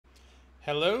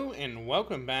Hello and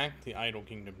welcome back to Idle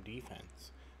Kingdom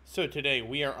Defense. So today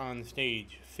we are on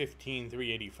stage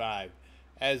 15385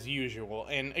 as usual,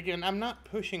 and again I'm not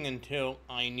pushing until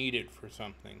I need it for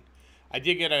something. I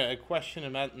did get a question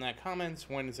about in that comments,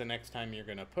 when is the next time you're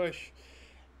going to push?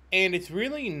 And it's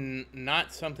really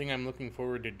not something I'm looking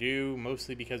forward to do,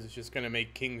 mostly because it's just going to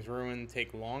make King's Ruin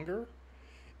take longer.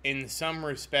 In some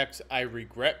respects I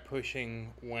regret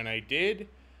pushing when I did.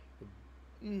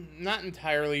 Not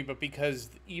entirely, but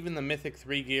because even the Mythic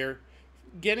 3 gear,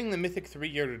 getting the Mythic 3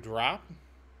 gear to drop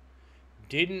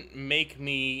didn't make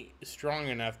me strong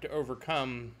enough to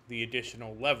overcome the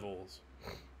additional levels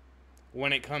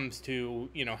when it comes to,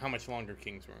 how much longer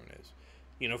King's Ruin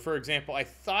is. For example, I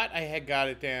thought I had got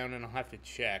it down, and I'll have to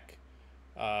check.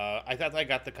 I thought I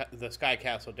got the Sky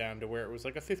Castle down to where it was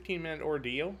like a 15-minute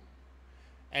ordeal.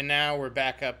 And now we're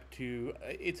back up to,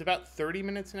 it's about 30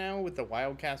 minutes now with the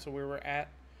Wild Castle where we're at.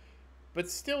 But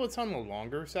still, it's on the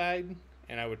longer side,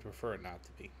 and I would prefer it not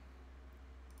to be.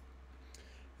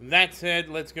 That said,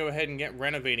 let's go ahead and get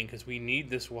renovating, because we need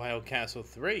this Wild Castle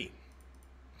 3.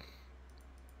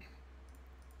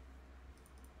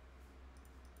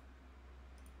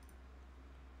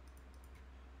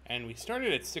 And we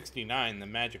started at 69, the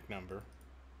magic number.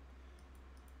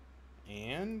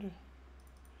 And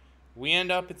we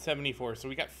end up at 74, so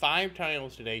we got 5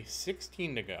 tiles today,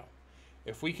 16 to go.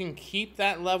 If we can keep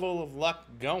that level of luck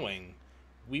going,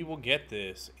 we will get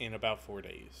this in about 4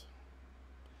 days.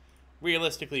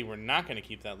 Realistically, we're not going to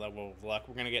keep that level of luck.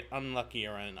 We're going to get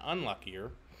unluckier and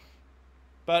unluckier.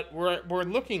 But we're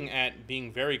looking at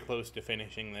being very close to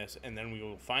finishing this, and then we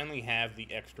will finally have the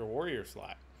extra warrior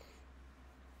slot.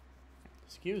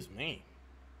 Excuse me.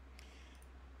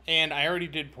 And I already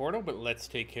did Portal, but let's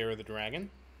take care of the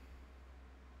dragon.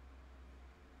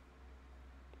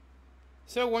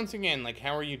 So once again,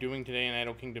 how are you doing today in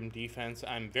Idle Kingdom Defense?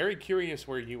 I'm very curious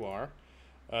where you are.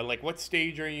 What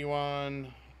stage are you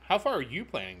on? How far are you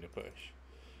planning to push?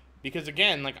 Because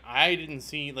again, I didn't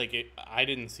see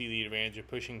the advantage of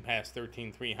pushing past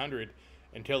 13,300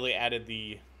 until they added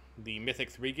the Mythic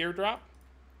 3 gear drop.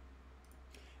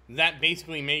 That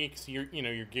basically makes your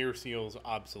gear seals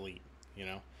obsolete.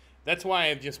 That's why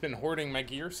I've just been hoarding my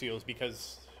gear seals,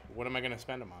 because what am I going to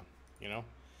spend them on?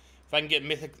 If I can get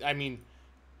Mythic,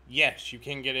 yes, you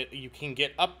can get it. You can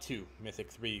get up to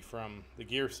Mythic 3 from the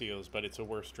gear seals, but it's a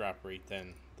worse drop rate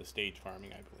than the stage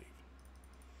farming, I believe.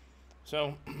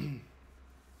 So,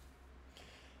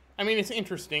 it's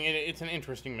interesting. It's an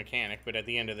interesting mechanic, but at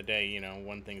the end of the day,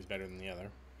 one thing's better than the other.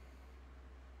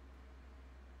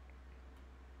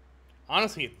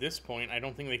 Honestly, at this point, I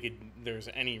don't think there's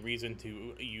any reason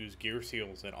to use gear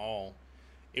seals at all.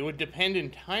 It would depend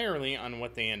entirely on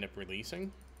what they end up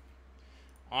releasing.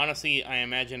 Honestly, I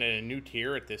imagine at a new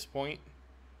tier at this point,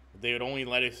 they would only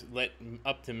let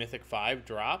up to Mythic 5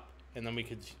 drop, and then we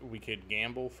could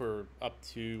gamble for up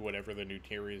to whatever the new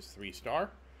tier is, 3-star.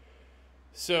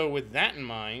 So with that in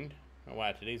mind, oh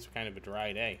wow, today's kind of a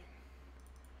dry day.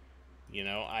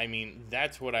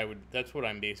 That's what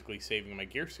I'm basically saving my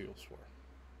gear seals for.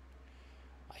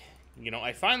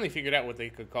 I finally figured out what they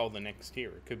could call the next tier.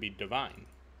 It could be Divine.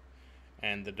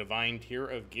 And the Divine tier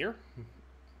of gear,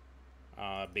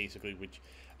 basically, which,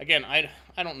 again, I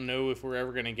don't know if we're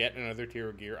ever going to get another tier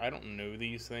of gear. I don't know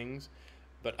these things,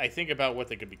 but I think about what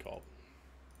they could be called.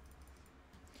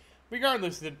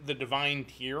 Regardless, the Divine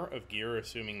tier of gear,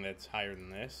 assuming that's higher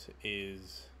than this,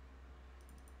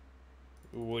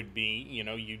 would be,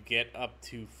 you'd get up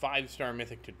to 5-star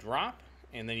Mythic to drop,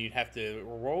 and then you'd have to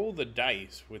roll the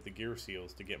dice with the gear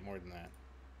seals to get more than that.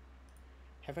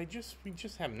 We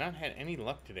just have not had any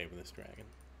luck today with this dragon.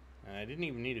 I didn't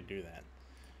even need to do that.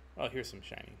 Oh, here's some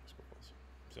shining squirrels.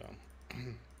 So,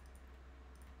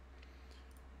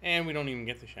 and we don't even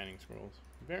get the shining squirrels.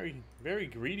 Very, very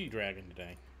greedy dragon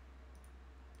today.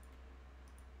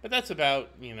 But that's about,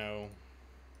 And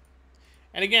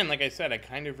again, like I said, I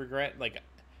kind of regret,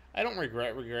 I don't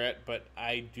regret, but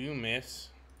I do miss.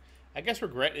 I guess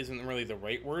regret isn't really the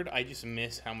right word. I just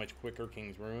miss how much quicker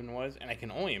King's Ruin was, and I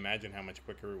can only imagine how much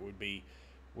quicker it would be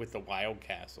with the Wild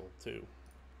Castle, too.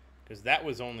 Because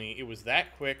it was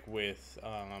that quick with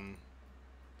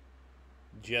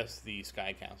just the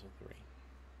Sky Castle 3.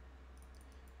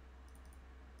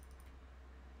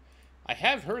 I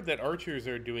have heard that archers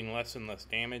are doing less and less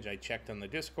damage. I checked on the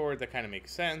Discord. That kind of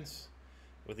makes sense.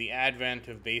 With the advent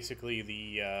of basically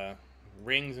the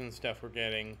rings and stuff we're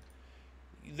getting,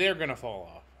 they're going to fall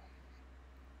off.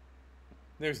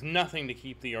 There's nothing to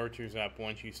keep the archers up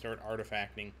once you start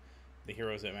artifacting the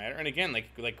heroes that matter. And again,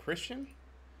 like Christian,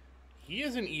 he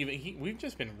isn't even... we've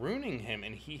just been ruining him,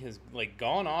 and he has,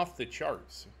 gone off the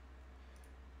charts.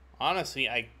 Honestly,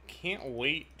 I can't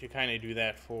wait to kind of do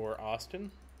that for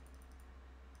Austin.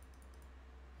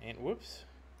 And whoops.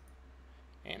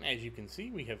 And as you can see,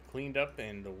 we have cleaned up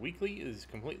and the weekly is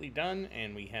completely done.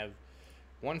 And we have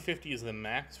 150 is the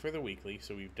max for the weekly.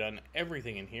 So we've done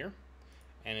everything in here.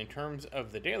 And in terms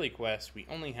of the daily quest, we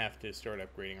only have to start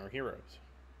upgrading our heroes.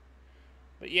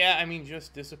 But yeah, I mean,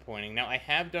 just disappointing. Now, I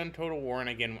have done Total War, and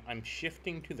again, I'm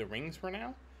shifting to the rings for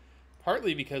now.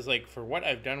 Partly because, like, for what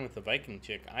I've done with the Viking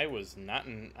chick, I've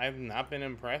not been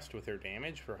impressed with her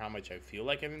damage for how much I feel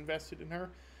like I've invested in her.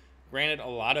 Granted, a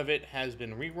lot of it has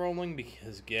been re-rolling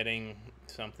because getting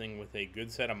something with a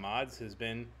good set of mods has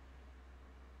been,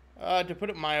 to put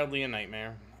it mildly, a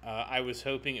nightmare. I was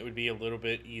hoping it would be a little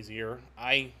bit easier.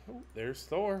 There's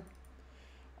Thor.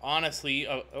 Honestly,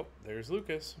 there's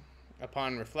Lucas.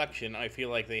 Upon reflection, I feel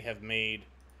like they have made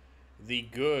the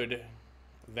good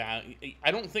value. I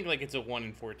don't think like it's a 1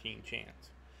 in 14 chance.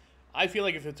 I feel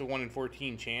like if it's a 1 in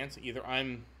 14 chance, either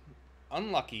I'm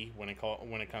unlucky when it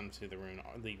comes to the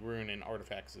rune and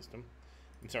artifact system.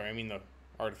 I'm sorry, I mean the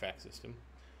artifact system.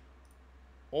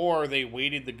 Or they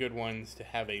weighted the good ones to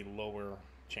have a lower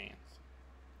chance.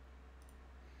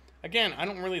 Again, I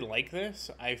don't really like this.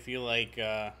 I feel like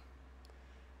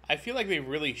they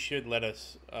really should let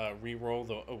us re-roll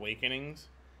the awakenings.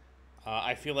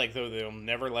 I feel like though they'll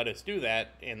never let us do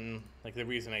that, and like the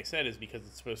reason I said is because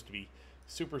it's supposed to be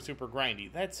super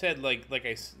grindy. That said,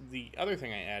 the other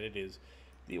thing I added is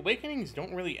the awakenings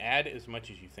don't really add as much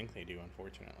as you think they do,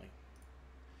 unfortunately.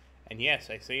 And yes,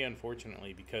 I say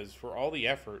unfortunately because for all the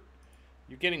effort,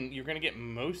 you're going to get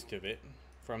most of it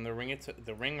from the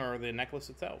ring or the necklace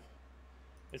itself.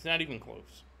 It's not even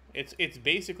close. It's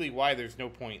basically why there's no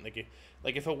point.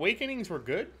 If awakenings were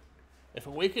good, if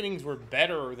awakenings were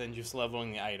better than just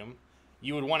leveling the item,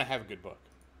 you would want to have a good book.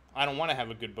 I don't want to have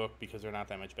a good book because they're not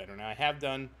that much better. Now I have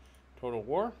done Total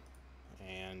War,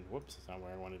 and whoops, that's not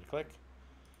where I wanted to click.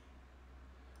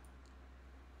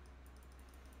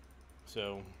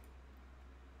 So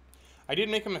I did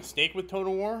make a mistake with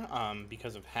Total War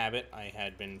because of habit. I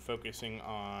had been focusing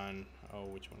on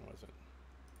which one was it?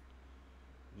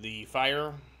 The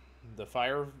fire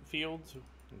fields.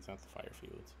 It's not the fire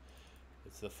fields.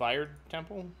 It's the fire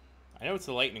temple. I know it's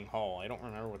the lightning hall. I don't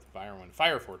remember what the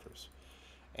fire fortress.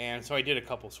 And so I did a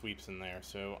couple sweeps in there.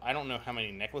 So I don't know how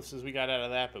many necklaces we got out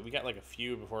of that, but we got like a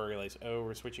few before I realized,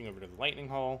 we're switching over to the lightning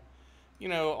hall. You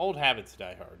know, old habits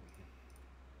die hard.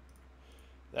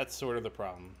 That's sort of the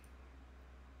problem.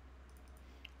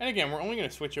 And again, we're only going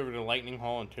to switch over to the lightning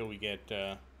hall until we get,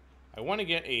 I want to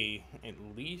get at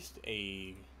least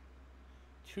a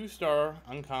 2-star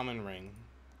uncommon ring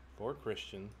for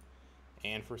Christian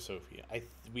and for Sophia.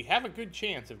 We have a good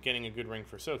chance of getting a good ring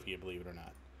for Sophia, believe it or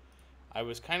not. I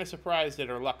was kind of surprised at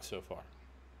her luck so far.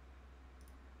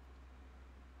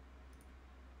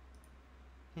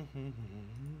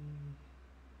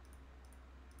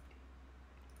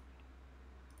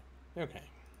 Okay,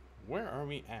 where are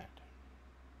we at?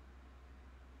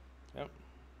 Yep,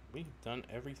 we've done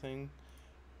everything,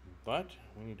 but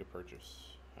we need to purchase.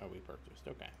 Oh, we purchased,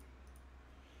 okay.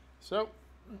 So,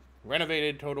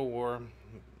 renovated Total War,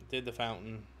 did the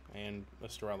fountain and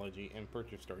astrology, and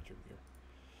purchased Archer gear.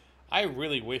 I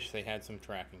really wish they had some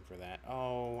tracking for that.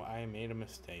 Oh, I made a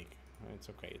mistake. It's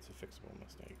okay, it's a fixable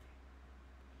mistake.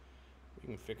 We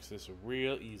can fix this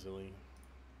real easily.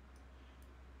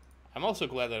 I'm also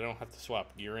glad that I don't have to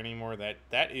swap gear anymore.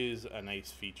 That is a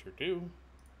nice feature too.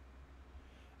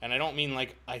 And I don't mean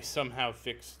like I somehow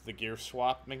fixed the gear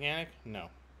swap mechanic. No.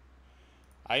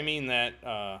 I mean that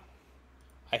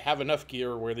I have enough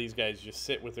gear where these guys just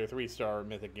sit with their 3-star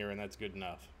mythic gear and that's good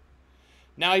enough.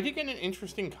 Now, I did get an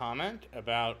interesting comment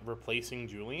about replacing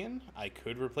Julian. I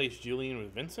could replace Julian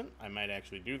with Vincent. I might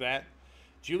actually do that.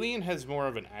 Julian has more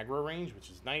of an aggro range, which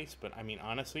is nice, but I mean,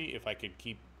 honestly, if I could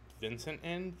keep Vincent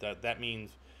in, that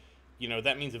means,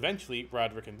 that means eventually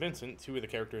Roderick and Vincent, 2 of the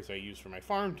characters I use for my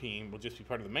farm team, will just be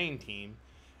part of the main team,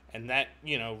 and that,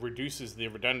 reduces the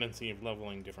redundancy of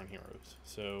leveling different heroes.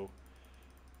 So,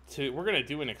 we're going to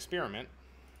do an experiment,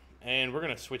 and we're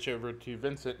going to switch over to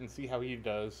Vincent and see how he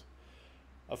does.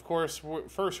 Of course,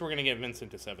 first we're going to get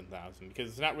Vincent to 7,000, because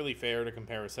it's not really fair to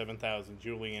compare a 7,000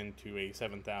 Julian to a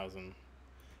 7,000,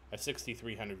 a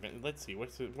 6,300. Let's see,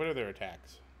 what are their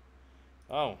attacks?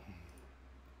 Oh.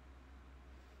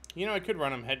 I could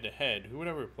run them head to head. Who would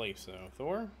I replace, though?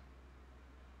 Thor?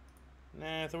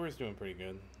 Nah, Thor's doing pretty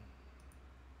good.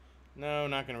 No,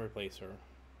 not going to replace her.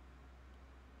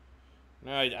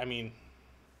 No, I mean,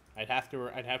 I'd have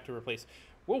to replace.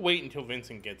 We'll wait until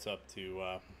Vincent gets up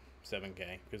to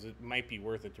 7K, because it might be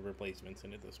worth it to replace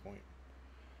Vincent at this point.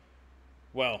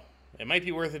 Well, It might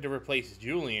be worth it to replace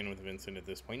Julian with Vincent at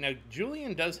this point. Now,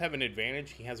 Julian does have an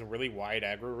advantage. He has a really wide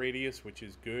aggro radius, which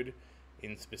is good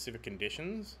in specific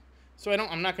conditions. So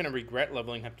I'm not going to regret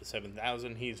leveling up to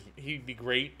 7,000. He'd be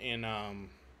great in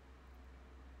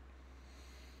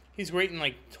he's great in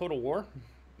like Total War,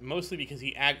 mostly because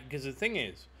because the thing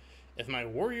is, if my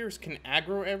warriors can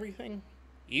aggro everything,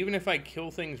 even if I kill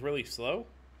things really slow,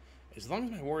 as long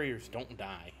as my warriors don't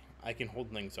die, I can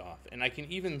hold things off, and I can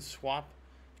even swap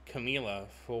Camilla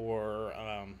for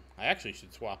I actually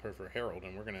should swap her for Harold,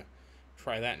 and we're gonna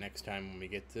try that next time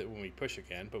when we push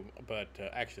again. But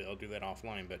actually, I'll do that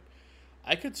offline. But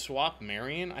I could swap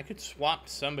Marion. I could swap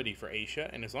somebody for Aisha,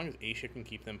 and as long as Aisha can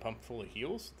keep them pumped full of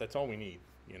heals, that's all we need.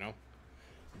 You know.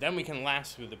 Then we can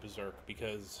last through the Berserk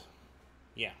because,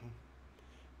 yeah,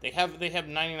 they have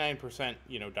 99%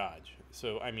 dodge.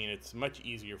 So I mean, it's much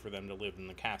easier for them to live in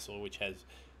the castle, which has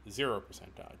 0%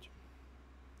 dodge.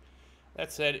 That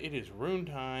said, it is rune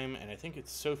time, and I think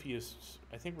it's Sophia's.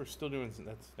 I think we're still doing.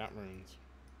 That's not runes.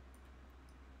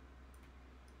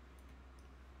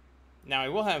 Now, I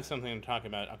will have something to talk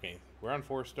about. Okay, we're on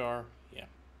 4-star. Yeah.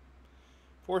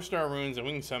 4-star runes, and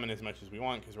we can summon as much as we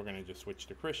want, because we're going to just switch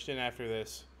to Christian after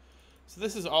this. So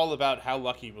this is all about how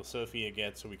lucky will Sophia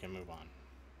get, so we can move on.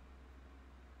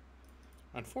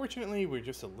 Unfortunately, we're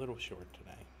just a little short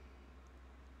today.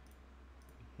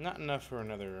 Not enough for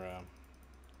another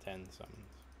 10 summons.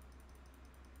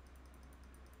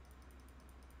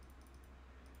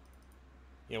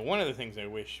 You know, one of the things I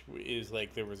wish is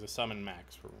like there was a summon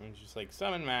max for runes. Just like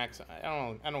summon max. I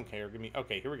don't care. Give me.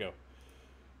 Okay, here we go.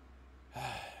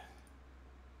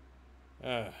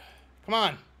 Come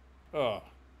on. Oh.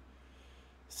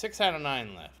 6 out of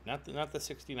 9 left. Not the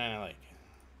 69 I like.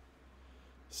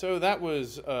 So that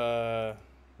was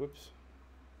whoops.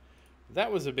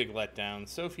 That was a big letdown.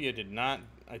 Sophia did not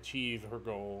achieve her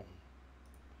goal.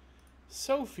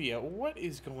 Sophia, what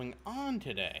is going on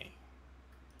today?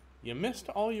 You missed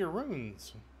all your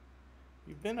runes.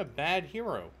 You've been a bad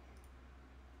hero.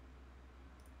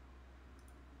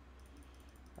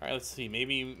 Alright, let's see.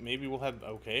 Maybe we'll have...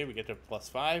 Okay, we get to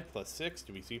 +5, +6.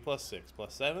 Do we see +6?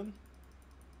 +7?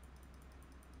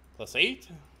 +8?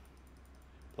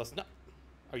 +9?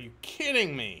 Are you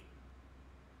kidding me?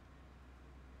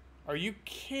 Are you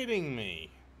kidding me?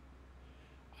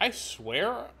 I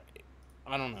swear,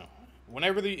 I don't know.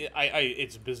 Whenever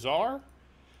it's bizarre.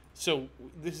 So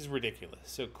this is ridiculous.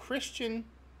 So Christian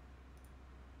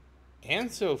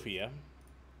and Sophia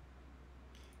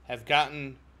have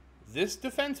gotten this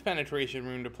defense penetration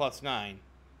rune to +9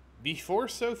 before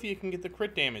Sophia can get the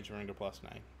crit damage rune to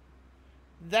 +9.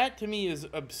 That to me is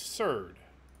absurd.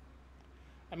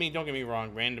 I mean, don't get me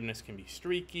wrong, randomness can be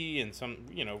streaky, and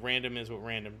random is what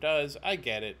random does. I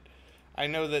get it. I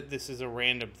know that this is a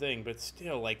random thing, but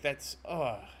still, like, that's,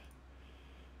 what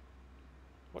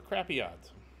crappy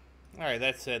odds. Alright,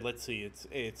 that said, let's see,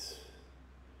 it's...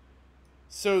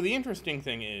 So, the interesting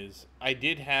thing is, I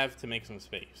did have to make some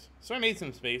space. So I made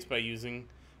some space by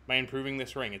improving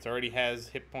this ring. It already has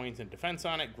hit points and defense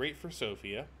on it, great for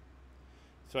Sophia.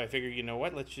 So I figured, you know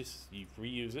what, let's just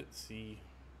reuse it, see...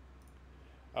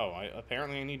 Oh,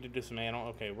 apparently I need to dismantle.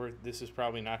 Okay, this is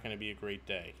probably not going to be a great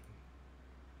day.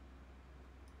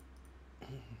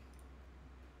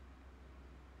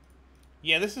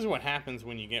 Yeah, this is what happens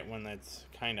when you get one that's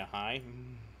kind of high.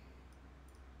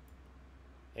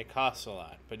 It costs a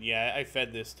lot. But yeah, I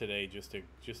fed this today just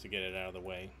to get it out of the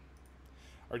way.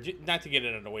 Or not to get it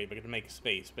out of the way, but to make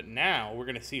space. But now, we're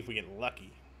going to see if we get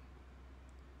lucky.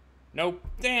 Nope.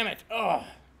 Damn it. Ugh.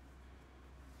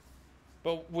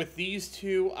 But with these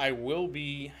two, I will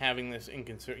be having this in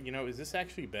concern. You know, is this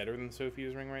actually better than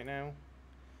Sophia's ring right now?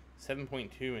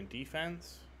 7.2 in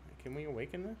defense. Can we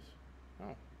awaken this? Oh.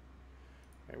 All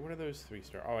right, what are those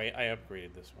 3-star? Oh, I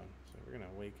upgraded this one. So we're going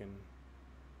to awaken.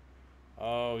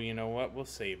 Oh, you know what? We'll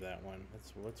save that one.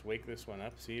 Let's wake this one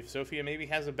up. See if Sophia maybe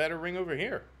has a better ring over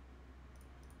here.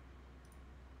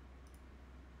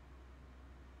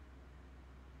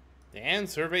 And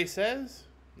survey says?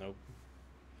 Nope.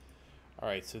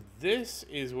 Alright, so this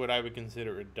is what I would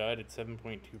consider a dud at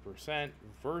 7.2%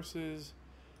 versus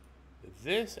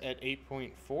this at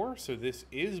 8.4. So this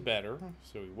is better.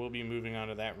 So we will be moving on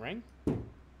to that ring.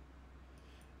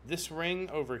 This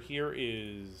ring over here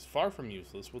is far from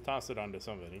useless. We'll toss it onto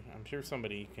somebody. I'm sure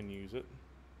somebody can use it.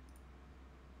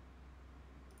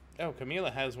 Oh,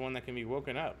 Camilla has one that can be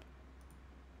woken up.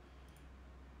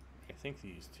 I think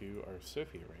these two are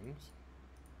Sophia rings.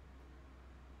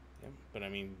 Yep, but I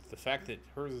mean, the fact that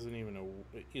hers isn't even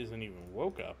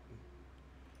woke up.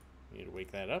 We need to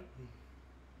wake that up.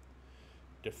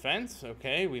 Defense,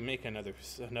 okay, we make another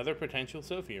potential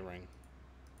Sophia ring.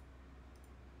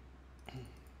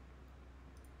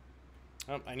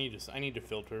 Oh, I need to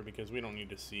filter because we don't need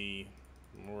to see.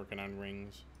 We're working on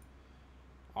rings.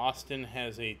 Austin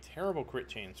has a terrible crit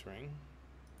chance ring.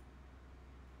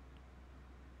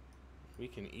 We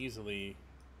can easily...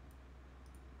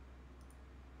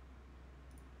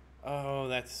 Oh,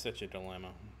 that's such a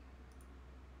dilemma.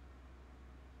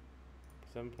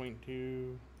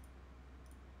 7.2.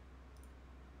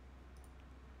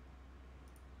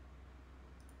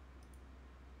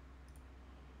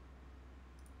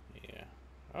 Yeah.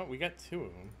 Oh, we got two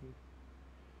of them.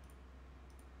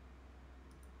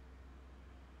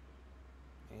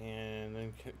 And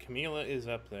then Camila is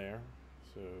up there,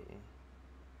 so...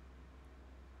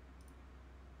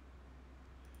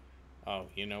 Oh,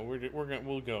 you know,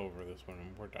 we'll go over this one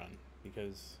and we're done,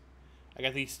 because I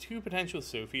got these two potential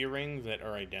Sophia rings that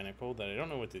are identical that I don't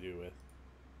know what to do with.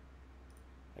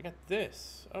 I got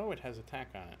this. Oh, it has attack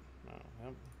on it. Oh,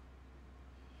 yep.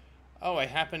 Oh, I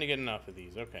happen to get enough of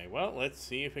these. Okay, well, let's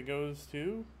see if it goes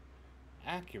to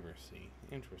accuracy.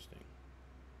 Interesting.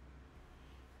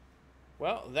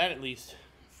 Well, that at least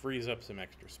frees up some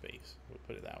extra space. We'll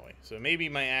put it that way. So maybe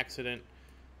my accident,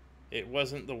 it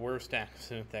wasn't the worst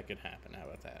accident that could happen. How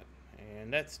about that?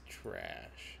 And that's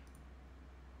trash.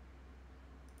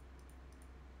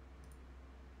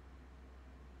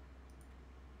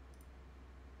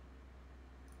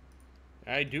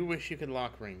 I do wish you could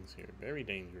lock rings here. Very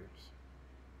dangerous.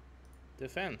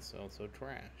 Defense, also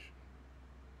trash.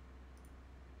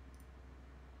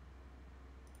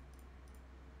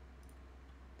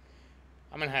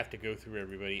 I'm going to have to go through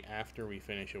everybody after we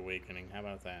finish Awakening. How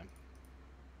about that?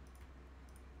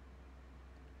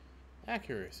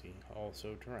 Accuracy,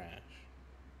 also trash.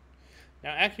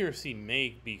 Now, accuracy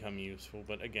may become useful,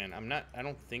 but again, I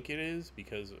don't think it is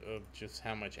because of just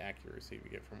how much accuracy we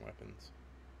get from weapons.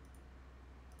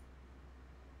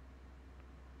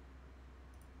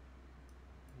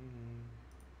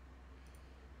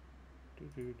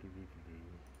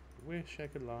 Wish I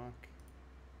could lock.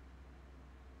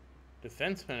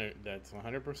 Defenseman, that's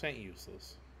 100%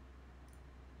 useless.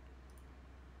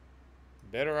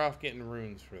 Better off getting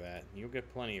runes for that. You'll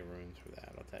get plenty of runes for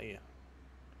that, I'll tell you.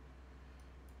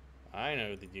 I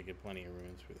know that you get plenty of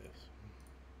runes for this.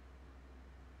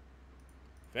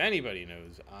 If anybody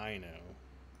knows, I know.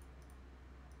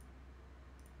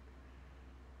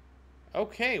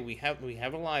 Okay, we have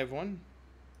a live one.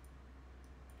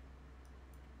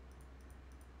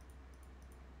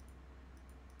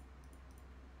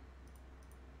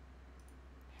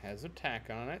 Has attack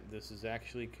on it. This is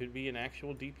actually could be an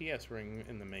actual DPS ring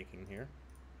in the making here.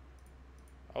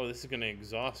 Oh, this is going to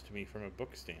exhaust me from a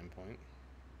book standpoint.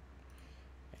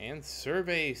 And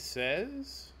survey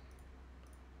says...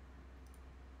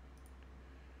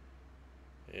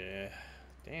 Yeah,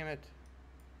 damn it.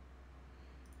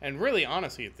 And really,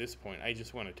 honestly, at this point, I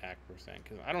just want attack percent,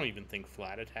 because I don't even think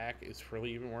flat attack is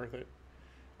really even worth it.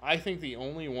 I think the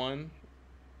only one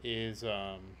is,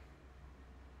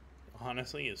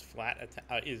 honestly, is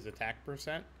attack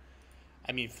percent.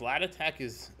 I mean, flat attack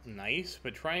is nice,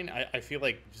 but I feel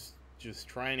like just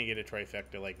trying to get a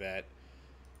trifecta like that,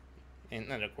 and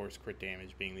then of course crit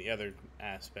damage being the other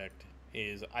aspect,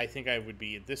 is I think I would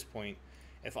be at this point,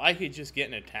 if I could just get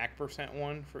an attack percent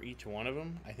one for each one of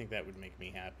them, I think that would make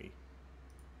me happy.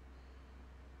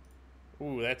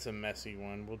 Ooh, that's a messy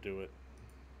one. We'll do it.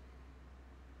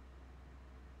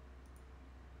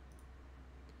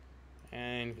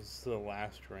 And this is the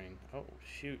last ring. Oh,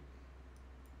 shoot.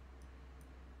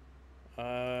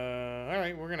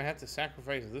 Alright, we're gonna have to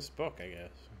sacrifice this book, I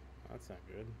guess. That's not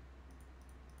good.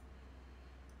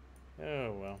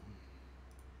 Oh, well.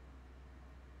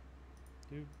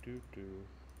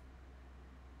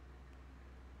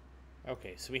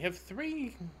 Okay, so we have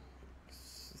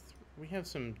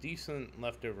some decent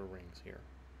leftover rings here.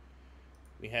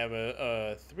 We have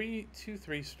two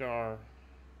 3-star.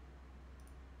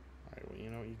 Alright, well, you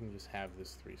know, you can just have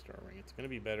this 3-star ring. It's going to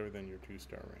be better than your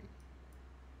 2-star ring.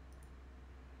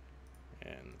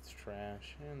 And it's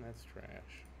trash, and that's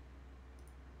trash.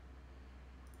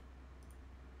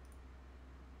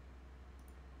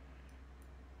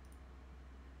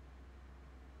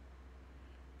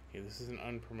 Okay, this is an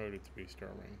unpromoted 3-star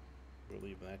ring. We'll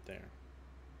leave that there.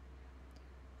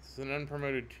 This is an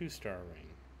unpromoted 2-star ring.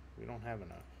 We don't have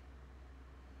enough.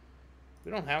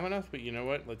 We don't have enough, but you know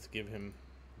what? Let's give him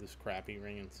this crappy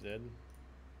ring instead.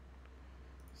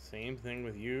 Same thing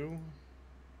with you.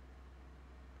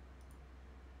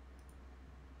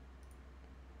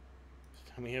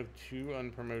 This time we have 2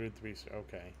 unpromoted 3-star.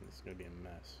 Okay, this is going to be a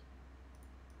mess.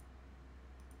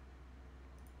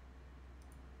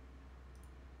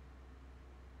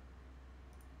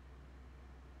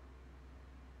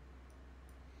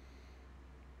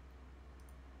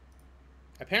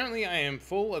 Apparently I am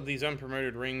full of these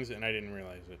unpromoted rings and I didn't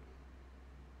realize it.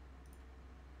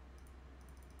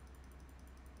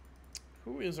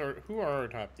 Who are our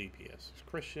top DPS?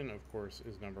 Christian, of course,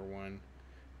 is number 1.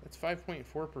 That's 5.4%.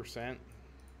 4.8.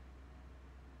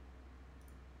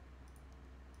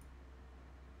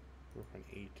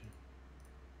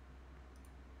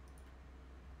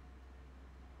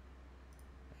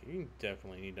 You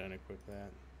definitely need to unequip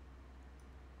that.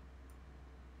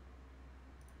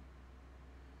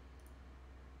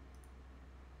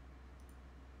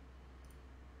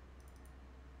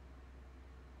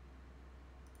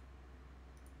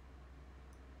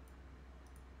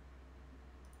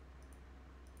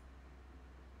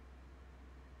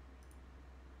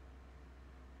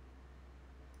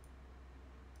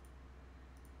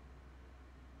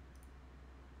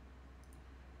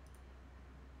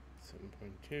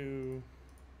 .2,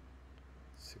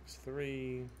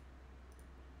 6.3,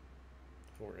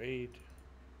 4.8,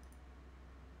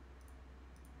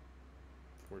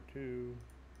 4.2,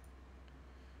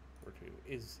 4.2.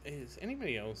 Is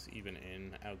anybody else even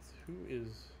in? Out? Who is?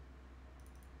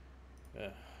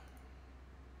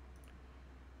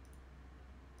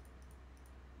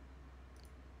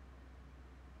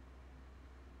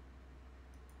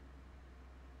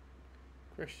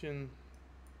 Christian,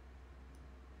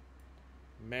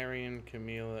 Marion,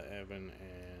 Camila, Evan,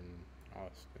 and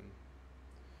Austin.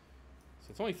 So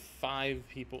it's only 5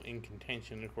 people in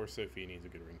contention. Of course, Sophia needs a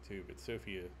good ring too, but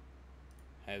Sophia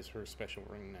has her special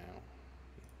ring now.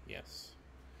 Yes.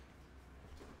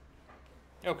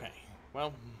 Okay.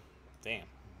 Well, damn.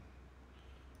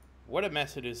 What a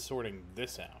mess it is sorting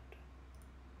this out.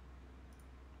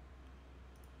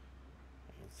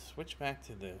 Let's switch back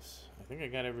to this. I think I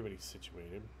got everybody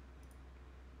situated.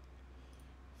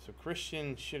 So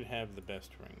Christian should have the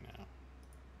best ring now.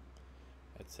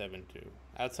 At 7.2.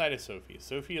 Outside of Sophia.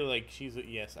 Sophia, like, she's a,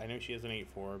 yes, I know she has an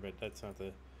 8.4, but that's not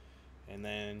the... And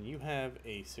then you have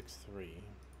a 6.3.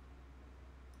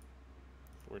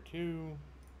 4.2.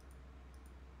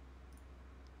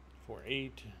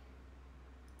 4.8.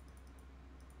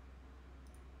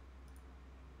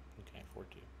 Okay, 4.2.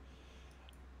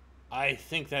 I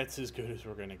think that's as good as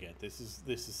we're gonna get. This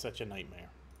is such a nightmare.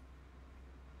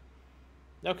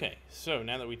 Okay, so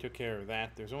now that we took care of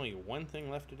that, there's only one thing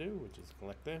left to do, which is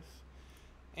collect this.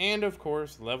 And, of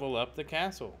course, level up the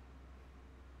castle.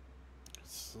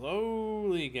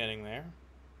 Slowly getting there.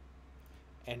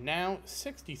 And now,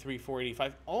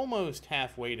 63,485, almost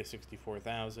halfway to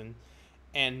 64,000,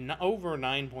 and over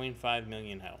 9.5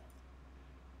 million health.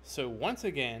 So, once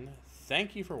again,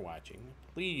 thank you for watching.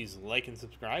 Please like and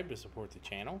subscribe to support the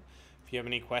channel. If you have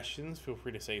any questions, feel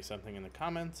free to say something in the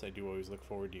comments. I do always look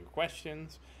forward to your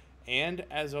questions. And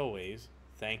as always,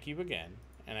 thank you again,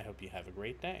 and I hope you have a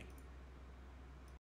great day.